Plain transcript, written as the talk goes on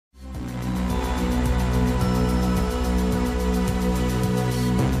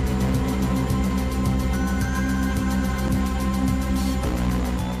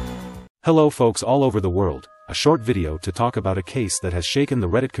Hello folks all over the world, a short video to talk about a case that has shaken the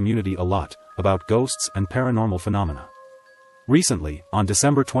Reddit community a lot, about ghosts and paranormal phenomena. Recently, on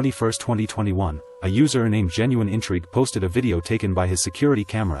December 21, 2021, a user named Genuine Intrigue posted a video taken by his security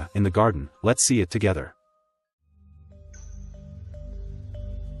camera in the garden. Let's see it together.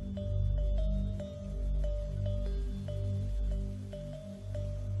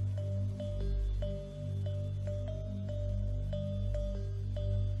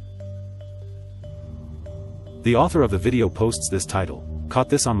 The author of the video posts this title: "Caught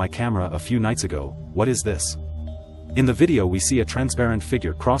this on my camera a few nights ago, what is this?" In the video we see a transparent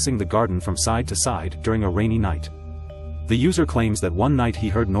figure crossing the garden from side to side during a rainy night. The user claims that one night he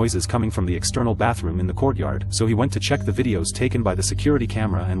heard noises coming from the external bathroom in the courtyard, so he went to check the videos taken by the security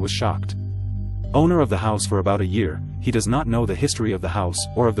camera and was shocked. Owner of the house for about a year, he does not know the history of the house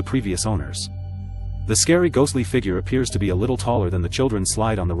or of the previous owners. The scary ghostly figure appears to be a little taller than the children's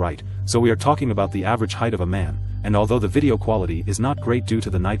slide on the right, so we are talking about the average height of a man, and although the video quality is not great due to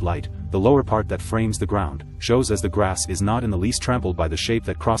the night light, the lower part that frames the ground shows as the grass is not in the least trampled by the shape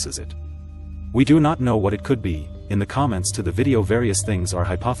that crosses it. We do not know what it could be. In the comments to the video various things are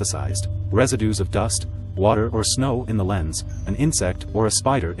hypothesized: residues of dust, water or snow in the lens, an insect or a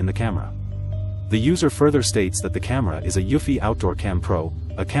spider in the camera. The user further states that the camera is a Eufy Outdoor Cam Pro,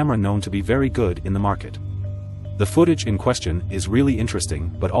 a camera known to be very good in the market. The footage in question is really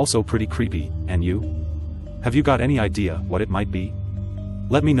interesting but also pretty creepy, and you? Have you got any idea what it might be?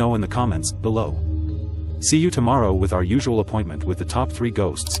 Let me know in the comments below. See you tomorrow with our usual appointment with the top 3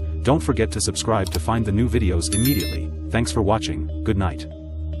 ghosts. Don't forget to subscribe to find the new videos immediately. Thanks for watching, good night.